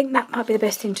on. And I think that might be the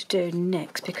best thing to do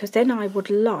next, because then I would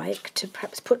like to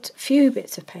perhaps put a few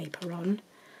bits of paper on.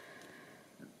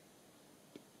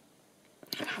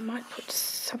 I might put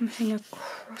something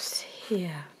across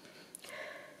here.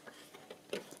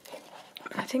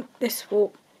 I think I'm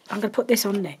going to put this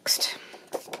on next.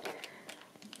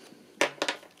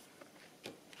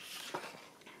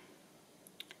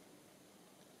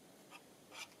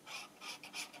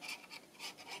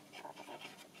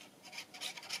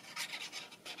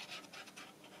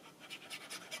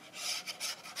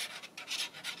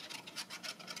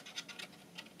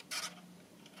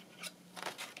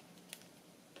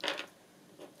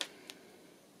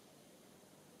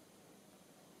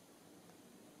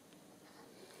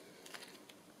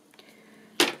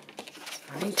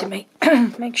 I need to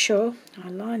make sure I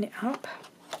line it up.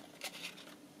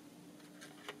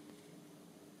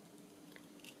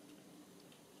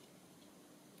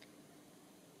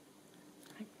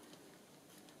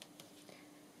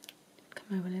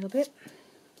 Come over a little bit.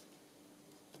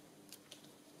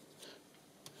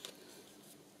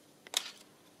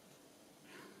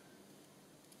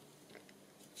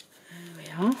 There we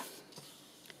are.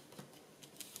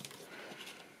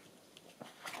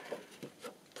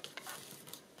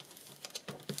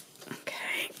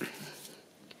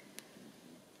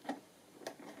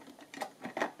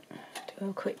 Do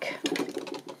a quick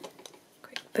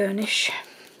burnish.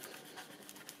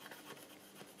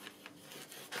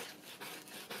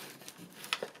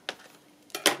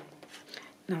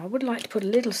 Now I would like to put a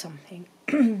little something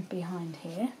behind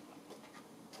here.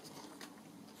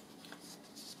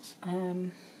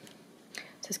 So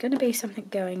there's going to be something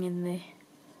going in the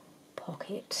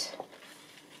pocket.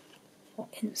 For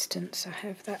instance, I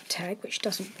have that tag which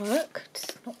doesn't work.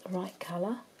 It's not the right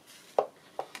colour.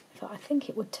 But I think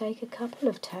it would take a couple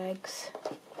of tags.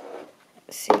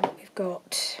 Let's see what we've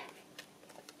got.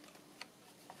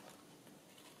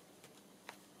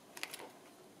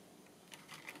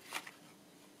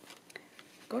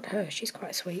 Got her. She's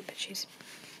quite sweet, but she's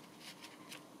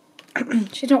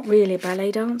she's not really a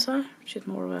ballet dancer. She's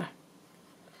more of a,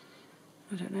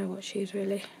 I don't know what she is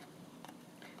really.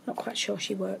 Not quite sure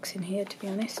she works in here, to be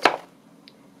honest.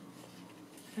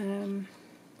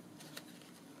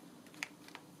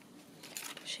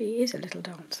 She is a little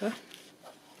dancer.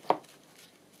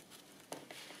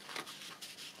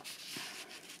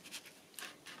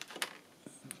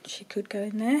 She could go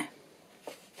in there. Have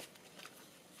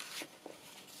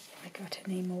I got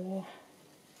any more?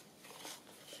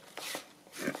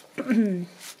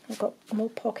 I've got more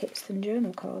pockets than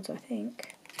journal cards, I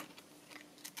think.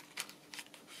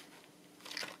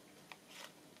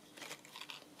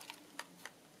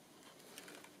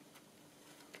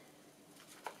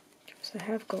 So I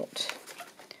have got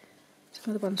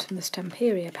some of the ones from the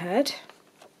Stamperia pad.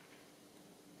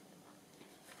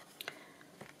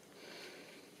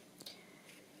 It's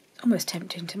almost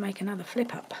tempting to make another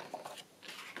flip up.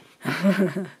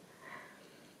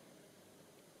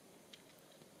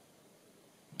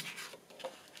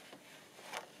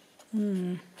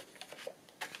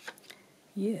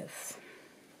 Yes.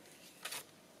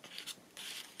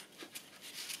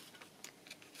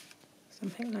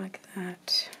 Something like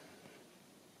that.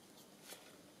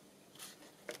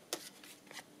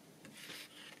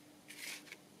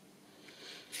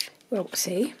 Well, we'll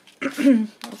see. I'm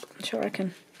sure I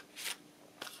can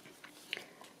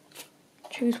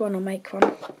choose one or make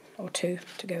one or two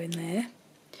to go in there.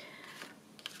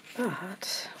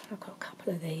 But I've got a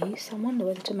couple of these. I wonder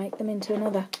whether to make them into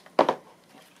another. What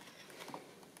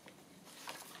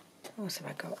else have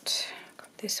I got? I've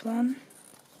got this one.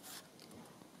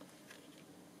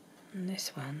 And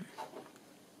this one.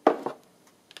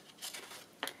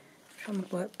 Which one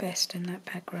would work best in that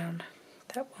background?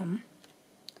 That one.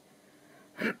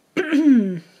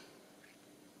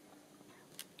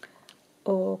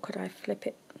 Or could I flip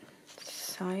it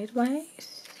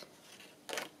sideways?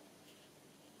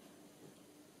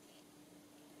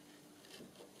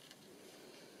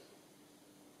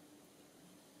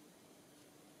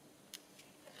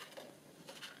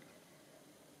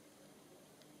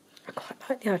 I quite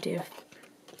like the idea of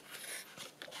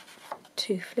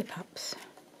 2 flip-ups.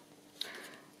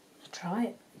 Try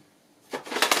it.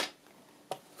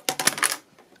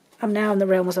 I'm now in the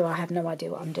realms of I have no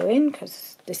idea what I'm doing,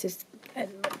 because this is, I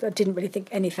didn't really think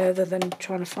any further than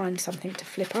trying to find something to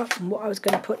flip up and what I was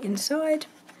going to put inside.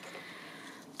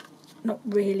 Not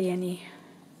really any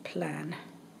plan.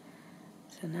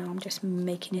 So now I'm just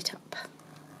making it up.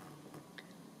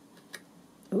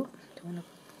 Ooh, don't want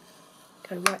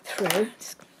to go right through.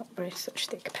 It's not very such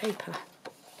thick paper.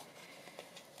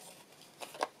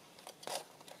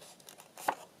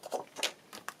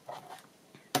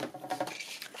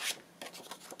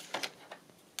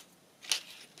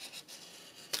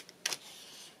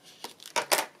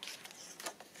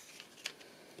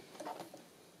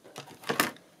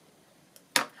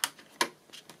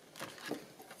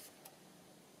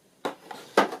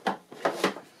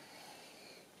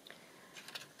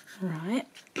 Right.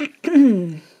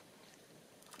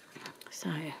 So,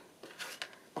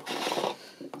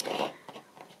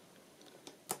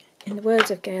 in the words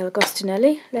of Gail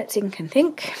Agostinelli, let's ink and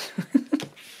think.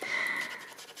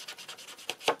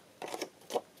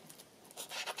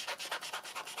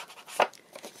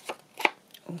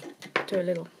 Do a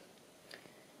little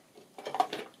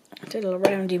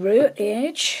roundy roo at the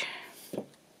edge.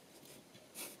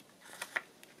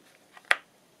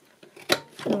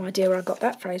 No idea where I got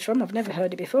that phrase from. I've never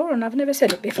heard it before, and I've never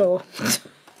said it before.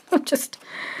 I'm just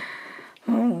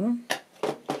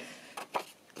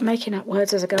making up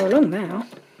words as I go along now.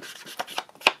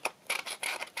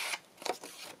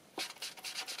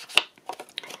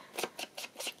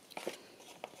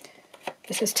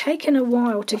 This has taken a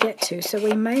while to get to, so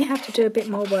we may have to do a bit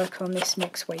more work on this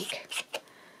next week.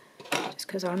 Just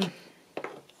because I'm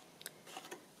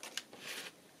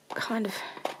kind of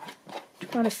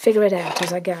trying to figure it out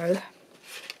as I go. I'll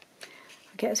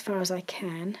get as far as I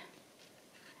can.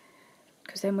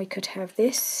 Because then we could have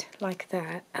this like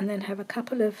that, and then have a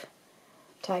couple of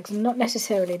tags, not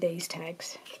necessarily these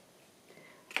tags.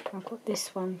 I've got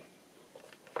this one.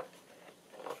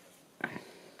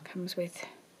 Comes with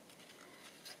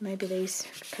maybe these,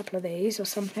 a couple of these or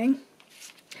something.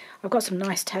 I've got some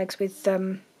nice tags with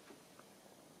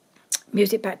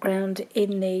music background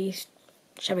in the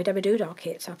Shabby Dabby Doodah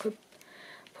kit, so I could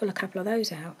pull a couple of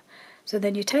those out. So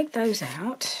then you take those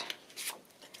out,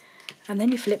 and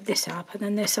then you flip this up, and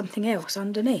then there's something else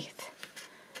underneath.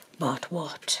 But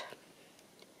what?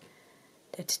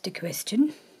 That's the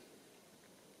question.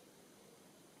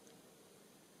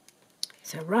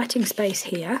 So writing space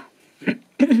here.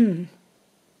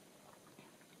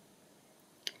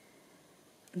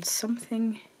 And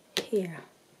something here.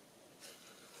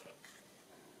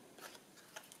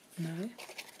 No.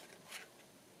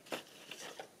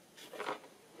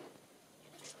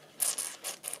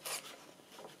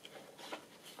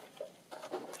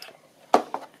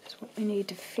 That's what we need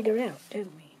to figure out,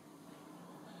 don't we?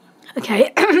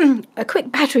 Okay, a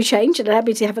quick battery change allowed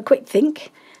me to have a quick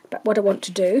think about what I want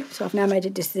to do. So I've now made a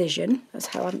decision. That's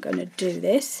how I'm going to do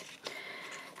this.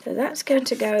 So that's going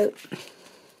to go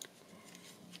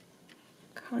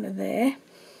kind of there.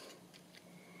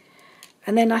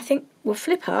 And then I think we'll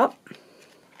flip up,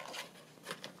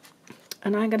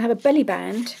 and I'm going to have a belly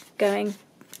band going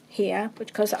here,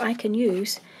 because I can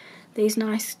use these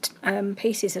nice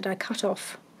pieces that I cut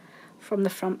off from the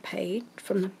front page,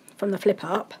 from the flip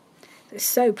up. It's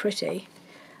so pretty.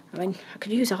 I mean, I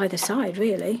could use either side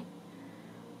really.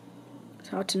 It's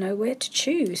hard to know where to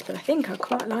choose, but I think I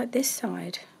quite like this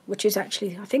side, which is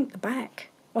actually, I think, the back.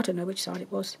 I don't know which side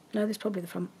it was. No, there's probably the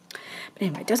front. But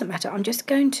anyway, it doesn't matter. I'm just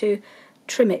going to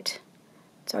trim it.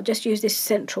 So I'll just use this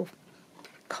central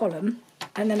column,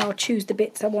 and then I'll choose the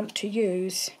bits I want to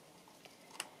use.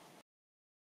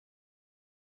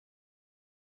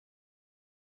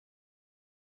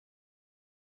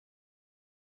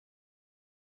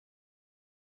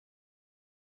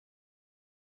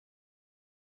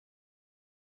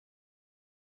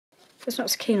 I was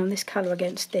not so keen on this colour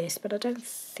against this, but I don't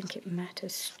think it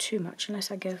matters too much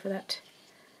unless I go for that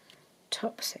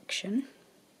top section.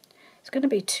 It's going to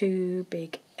be too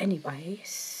big anyway,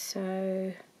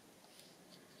 so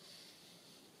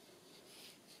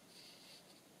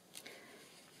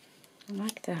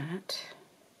like that.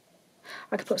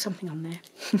 I could put something on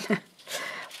there.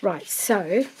 Right,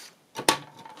 so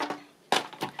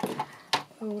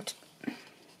I'll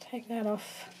take that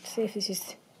off, see if this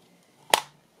is...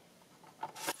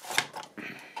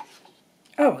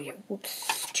 Oh, you whoops,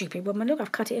 stupid woman, look,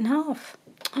 I've cut it in half.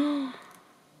 Oh,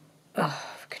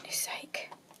 for goodness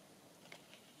sake.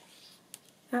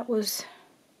 That was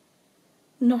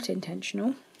not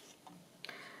intentional,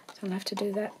 so I'll have to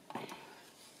do that.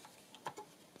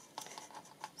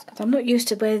 Because I'm not used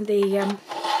to where the...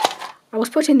 I was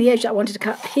putting the edge that I wanted to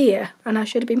cut here, and I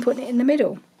should have been putting it in the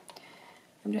middle.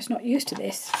 I'm just not used to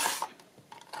this.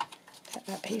 Take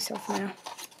that piece off now.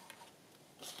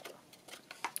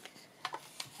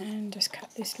 And just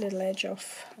cut this little edge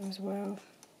off as well.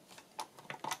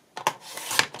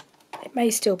 It may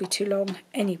still be too long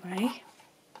anyway.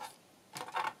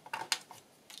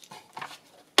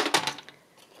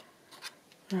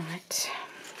 Right.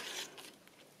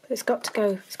 But it's got to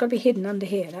go, it's got to be hidden under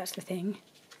here, that's the thing.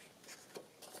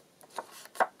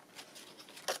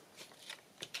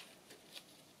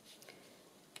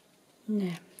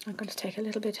 No, I'm going to take a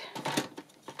little bit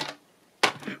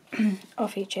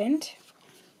off each end.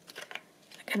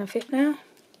 Can I fit now?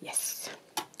 Yes.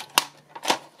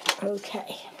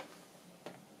 Okay.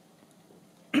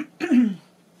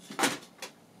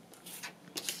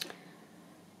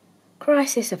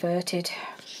 Crisis averted.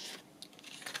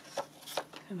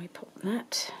 And we put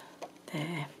that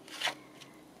there.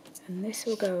 And this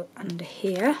will go under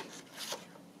here.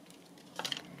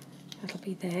 That'll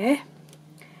be there.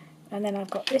 And then I've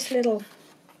got this little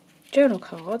journal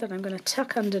card that I'm going to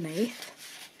tuck underneath.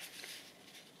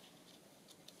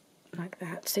 Like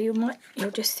that. So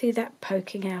you'll just see that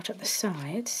poking out at the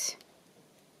sides.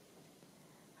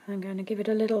 I'm going to give it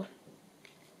a little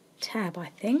tab, I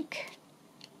think.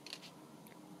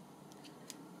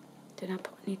 Did I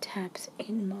put any tabs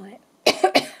in my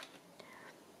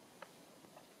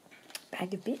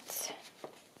bag of bits?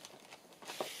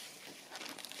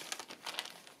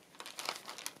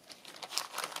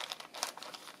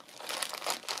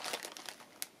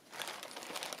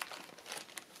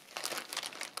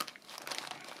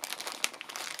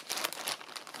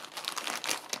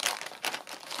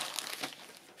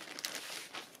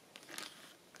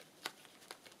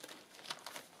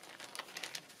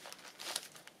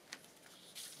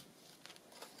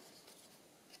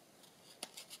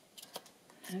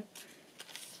 No.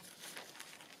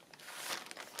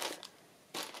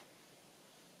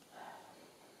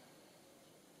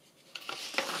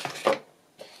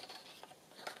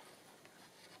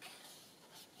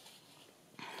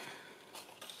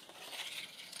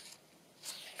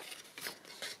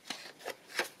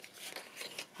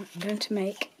 I'm going to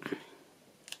make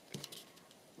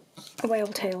a whale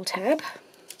tail tab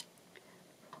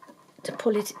to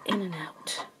pull it in and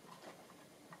out.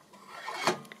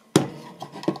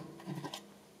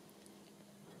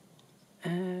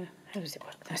 How does it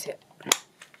work? That's it.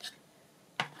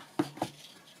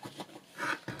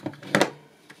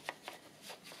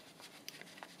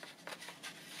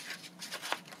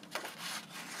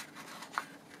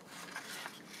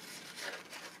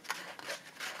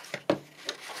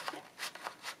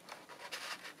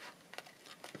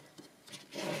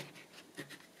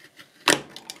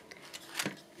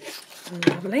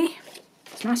 Lovely.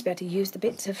 It's nice to be able to use the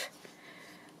bits of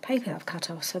paper that I've cut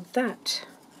off, so that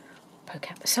will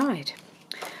poke out the side.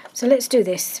 So let's do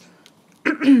this.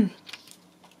 I'm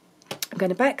going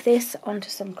to back this onto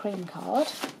some cream card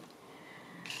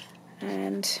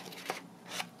and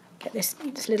get this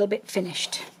little bit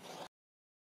finished.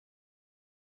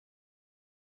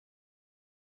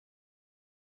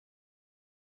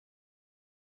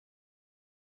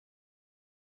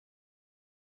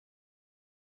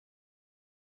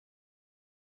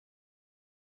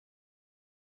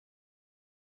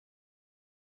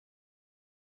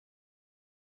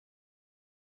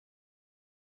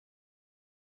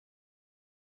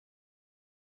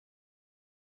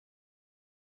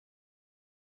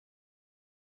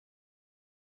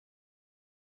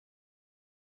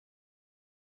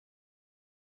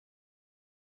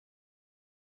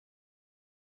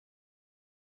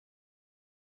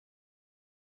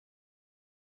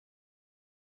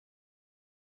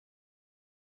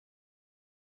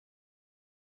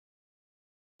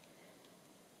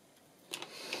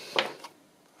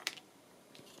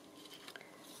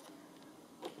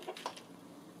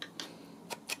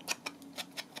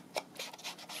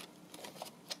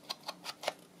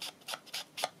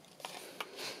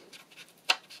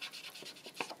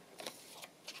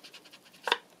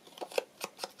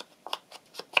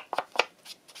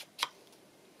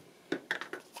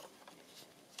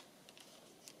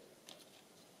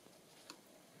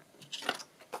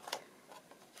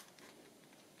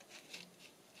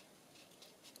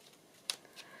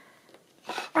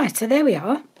 Right, so there we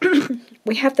are.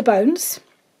 We have the bones.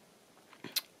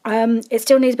 It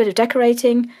still needs a bit of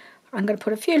decorating. I'm going to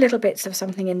put a few little bits of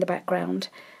something in the background,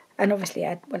 and obviously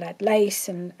we'll add lace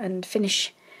and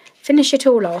finish it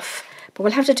all off. But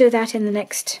we'll have to do that in the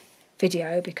next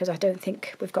video because I don't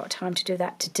think we've got time to do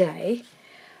that today.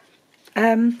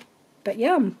 But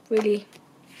yeah, I'm really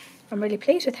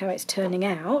pleased with how it's turning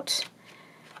out.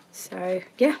 So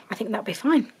yeah, I think that'll be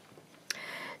fine.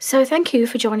 So thank you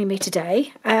for joining me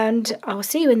today, and I'll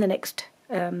see you in the next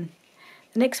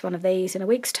one of these in a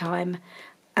week's time,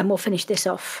 and we'll finish this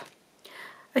off.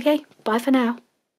 Okay, bye for now.